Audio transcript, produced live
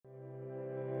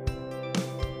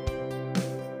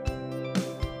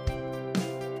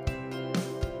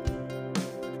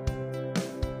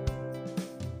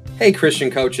Hey, Christian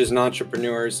coaches and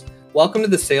entrepreneurs. Welcome to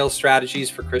the Sales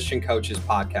Strategies for Christian Coaches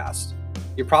podcast.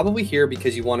 You're probably here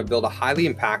because you want to build a highly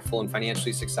impactful and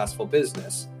financially successful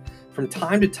business. From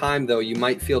time to time, though, you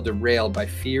might feel derailed by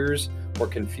fears or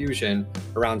confusion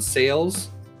around sales,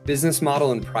 business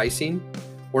model, and pricing,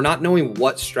 or not knowing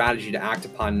what strategy to act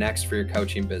upon next for your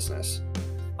coaching business.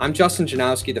 I'm Justin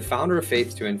Janowski, the founder of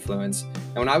Faith to Influence,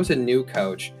 and when I was a new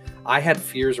coach, I had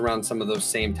fears around some of those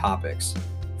same topics.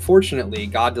 Fortunately,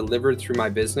 God delivered through my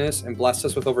business and blessed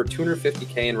us with over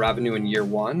 $250K in revenue in year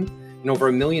one and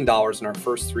over $1 million in our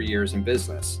first 3 years in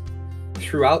business.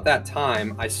 Throughout that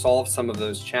time, I solved some of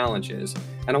those challenges,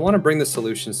 and I want to bring the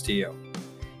solutions to you.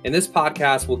 In this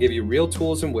podcast, we'll give you real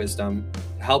tools and wisdom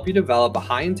to help you develop a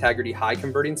high-integrity,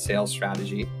 high-converting sales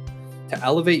strategy, to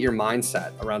elevate your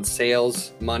mindset around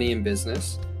sales, money, and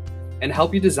business, and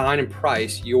help you design and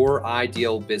price your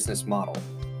ideal business model.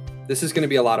 This is going to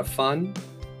be a lot of fun.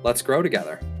 Let's grow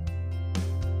together.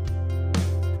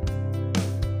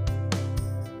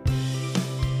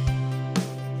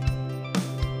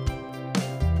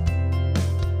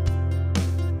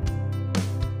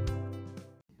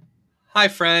 Hi,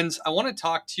 friends. I want to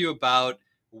talk to you about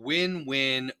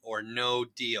win-win or no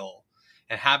deal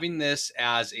and having this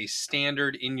as a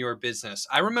standard in your business.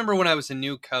 I remember when I was a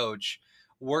new coach,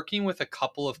 working with a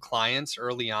couple of clients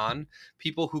early on,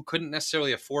 people who couldn't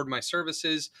necessarily afford my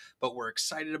services, but were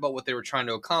excited about what they were trying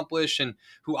to accomplish and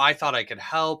who I thought I could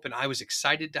help, and I was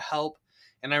excited to help.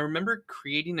 And I remember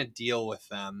creating a deal with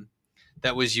them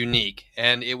that was unique,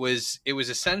 and it was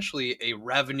essentially a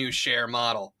revenue share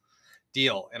model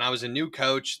deal. And I was a new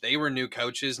coach, they were new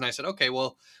coaches, and I said, okay,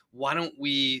 well, why don't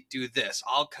we do this?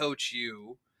 I'll coach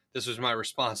you. This was my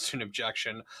response to an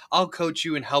objection. I'll coach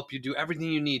you and help you do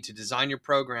everything you need to design your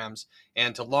programs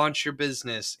and to launch your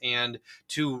business and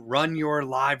to run your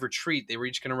live retreat. They were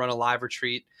each going to run a live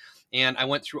retreat. And I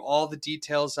went through all the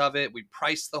details of it. We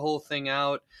priced the whole thing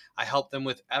out. I helped them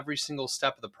with every single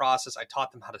step of the process. I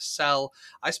taught them how to sell.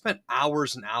 I spent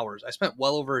hours and hours. I spent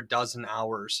well over a dozen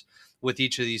hours with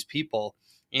each of these people.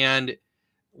 And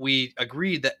we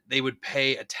agreed that they would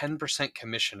pay a 10%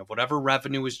 commission of whatever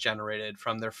revenue was generated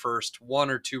from their first 1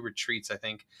 or 2 retreats, I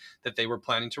think, that they were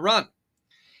planning to run.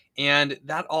 And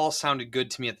that all sounded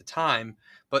good to me at the time.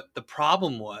 But the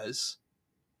problem was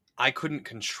I couldn't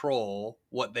control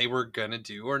what they were going to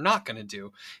do or not going to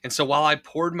do. And so while I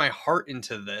poured my heart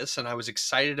into this and I was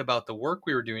excited about the work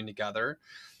we were doing together,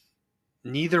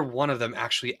 neither one of them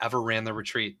actually ever ran the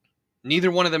retreat.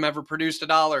 Neither one of them ever produced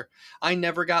 $1. I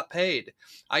never got paid.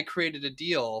 I created a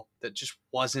deal that just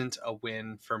wasn't a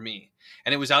win for me.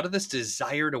 And it was out of this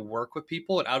desire to work with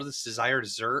people and out of this desire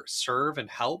to serve and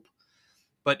help.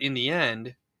 But in the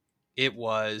end, it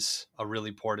was a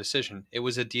really poor decision. It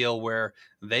was a deal where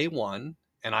they won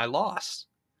and I lost.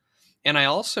 And I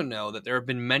also know that there have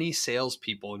been many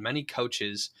salespeople and many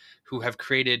coaches who have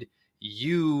created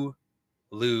you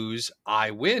lose, I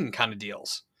win kind of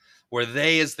deals, where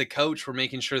they, as the coach, were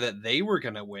making sure that they were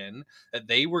going to win, that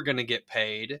they were going to get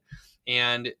paid,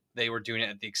 and they were doing it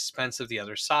at the expense of the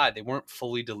other side. They weren't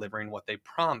fully delivering what they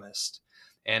promised.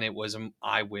 And it was an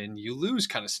I win, you lose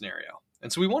kind of scenario.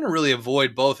 And so we want to really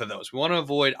avoid both of those. We want to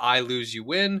avoid I lose, you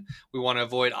win. We want to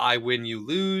avoid I win, you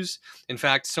lose. In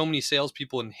fact, so many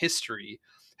salespeople in history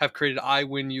have created I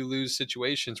win, you lose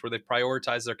situations where they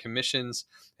prioritize their commissions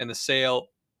and the sale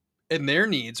and their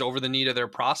needs over the need of their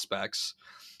prospects.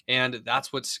 And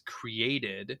that's what's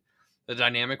created the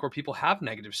dynamic where people have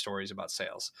negative stories about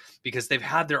sales because they've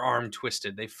had their arm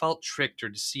twisted. They felt tricked or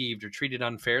deceived or treated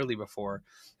unfairly before,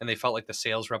 and they felt like the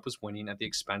sales rep was winning at the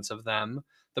expense of them,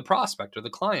 the prospect or the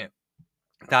client.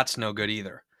 That's no good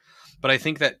either. But I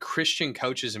think that Christian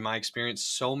coaches, in my experience,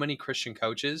 so many Christian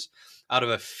coaches, out of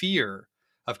a fear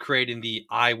of creating the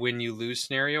I win, you lose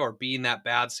scenario or being that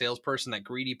bad salesperson, that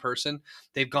greedy person,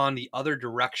 they've gone the other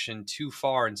direction too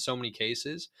far in so many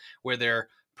cases where they're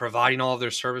providing all of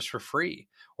their service for free,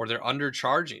 or they're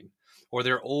undercharging, or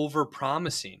they're over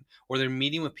promising, or they're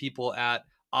meeting with people at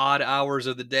odd hours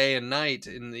of the day and night,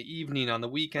 in the evening, on the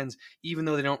weekends, even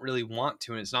though they don't really want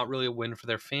to, and it's not really a win for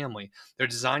their family. They're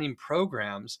designing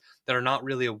programs that are not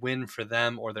really a win for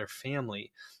them or their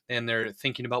family. And they're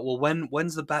thinking about, well,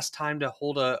 when's the best time to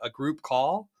hold a group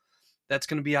call that's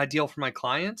going to be ideal for my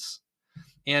clients?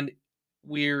 And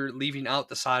we're leaving out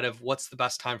the side of what's the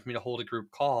best time for me to hold a group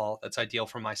call that's ideal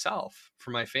for myself,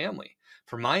 for my family,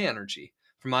 for my energy,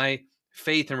 for my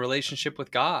faith and relationship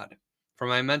with God, for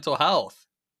my mental health.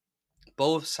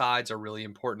 Both sides are really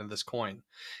important of this coin.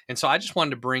 And so I just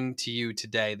wanted to bring to you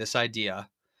today this idea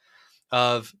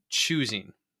of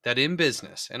choosing that in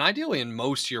business, and ideally in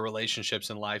most of your relationships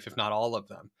in life, if not all of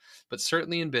them, but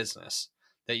certainly in business,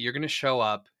 that you're going to show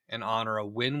up and honor a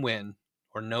win-win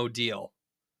or no deal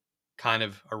kind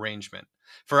of arrangement.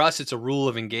 For us, it's a rule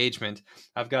of engagement.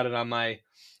 I've got it on my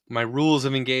rules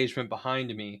of engagement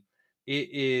behind me. It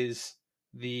is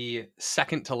the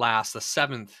second to last, the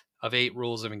 7th of 8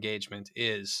 rules of engagement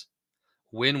is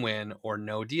win-win or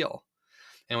no deal.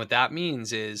 And what that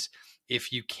means is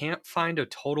if you can't find a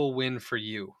total win for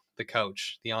you, the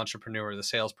coach, the entrepreneur, the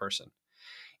salesperson,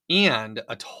 and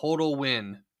a total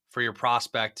win for your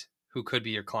prospect who could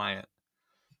be your client,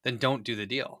 then don't do the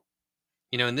deal.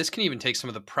 And this can even take some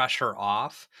of the pressure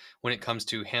off when it comes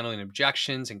to handling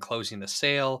objections and closing the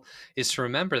sale, is to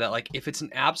remember that, like, if it's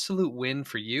an absolute win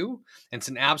for you and it's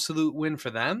an absolute win for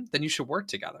them, then you should work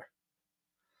together.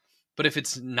 But if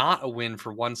it's not a win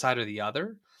for one side or the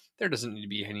other, there doesn't need to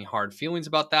be any hard feelings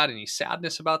about that, any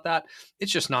sadness about that.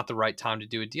 It's just not the right time to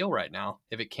do a deal right now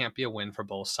if it can't be a win for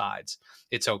both sides.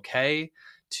 It's okay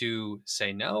to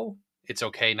say no. It's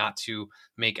okay not to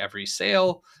make every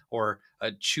sale or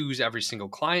choose every single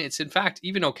client. It's in fact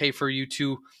even okay for you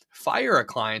to fire a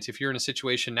client if you're in a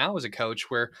situation now as a coach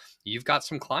where you've got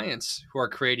some clients who are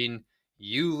creating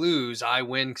you lose, I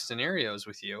win scenarios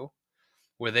with you,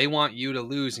 where they want you to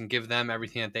lose and give them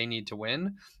everything that they need to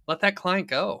win. Let that client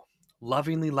go.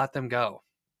 Lovingly let them go.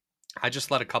 I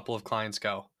just let a couple of clients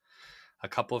go. A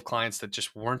couple of clients that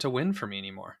just weren't a win for me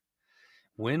anymore.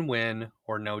 Win-win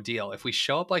or no deal. If we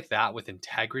show up like that with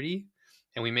integrity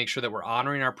and we make sure that we're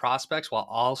honoring our prospects while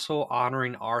also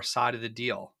honoring our side of the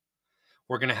deal,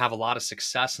 we're going to have a lot of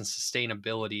success and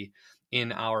sustainability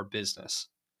in our business.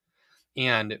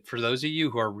 And for those of you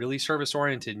who are really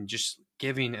service-oriented and just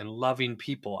giving and loving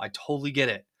people, I totally get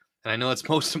it. And I know that's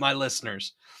most of my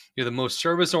listeners. You're the most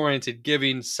service-oriented,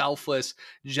 giving, selfless,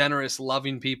 generous,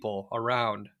 loving people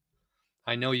around.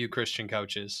 I know you, Christian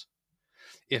coaches.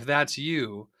 If that's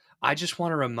you, I just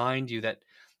want to remind you that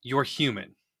you're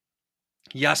human.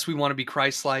 Yes, we want to be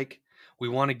Christ-like. We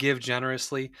want to give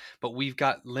generously, but we've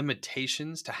got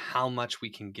limitations to how much we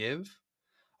can give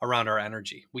around our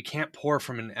energy. We can't pour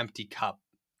from an empty cup.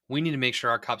 We need to make sure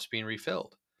our cup's being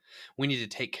refilled. We need to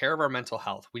take care of our mental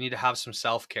health. We need to have some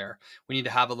self-care. We need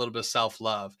to have a little bit of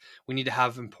self-love. We need to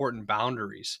have important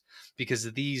boundaries,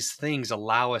 because these things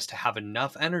allow us to have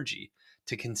enough energy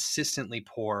to consistently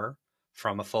pour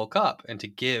from a full cup and to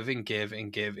give and give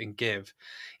and give and give.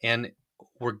 And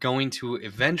we're going to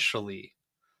eventually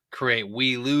create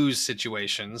we lose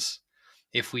situations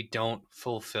if we don't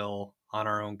fulfill on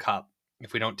our own cup,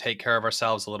 if we don't take care of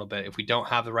ourselves a little bit, if we don't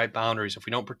have the right boundaries, if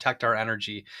we don't protect our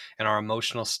energy and our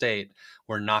emotional state,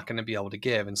 we're not going to be able to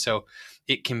give. And so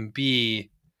it can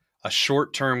be a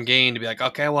short-term gain to be like,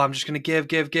 okay, well, I'm just going to give.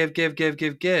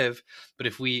 But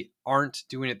if we aren't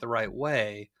doing it the right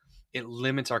way, it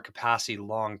limits our capacity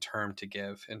long-term to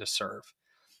give and to serve.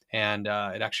 And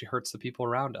it actually hurts the people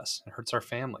around us. It hurts our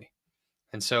family.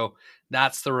 And so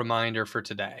that's the reminder for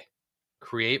today.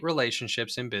 Create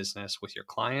relationships in business with your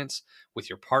clients, with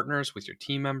your partners, with your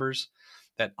team members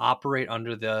that operate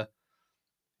under the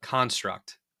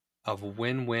construct of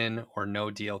win-win or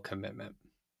no deal commitment.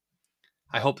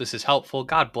 I hope this is helpful.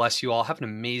 God bless you all. Have an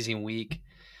amazing week.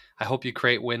 I hope you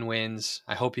create win-wins.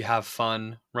 I hope you have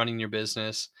fun running your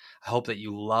business. I hope that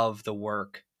you love the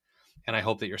work. And I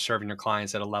hope that you're serving your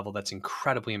clients at a level that's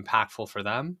incredibly impactful for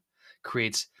them,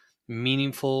 creates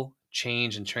meaningful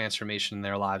change and transformation in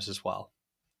their lives as well.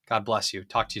 God bless you.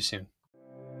 Talk to you soon.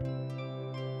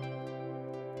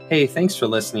 Hey, thanks for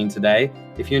listening today.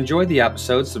 If you enjoyed the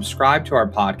episode, subscribe to our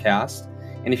podcast.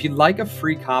 And if you'd like a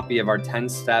free copy of our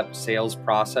 10-step sales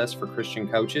process for Christian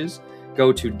coaches,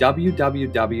 go to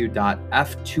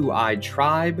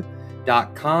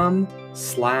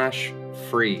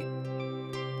www.f2itribe.com/free.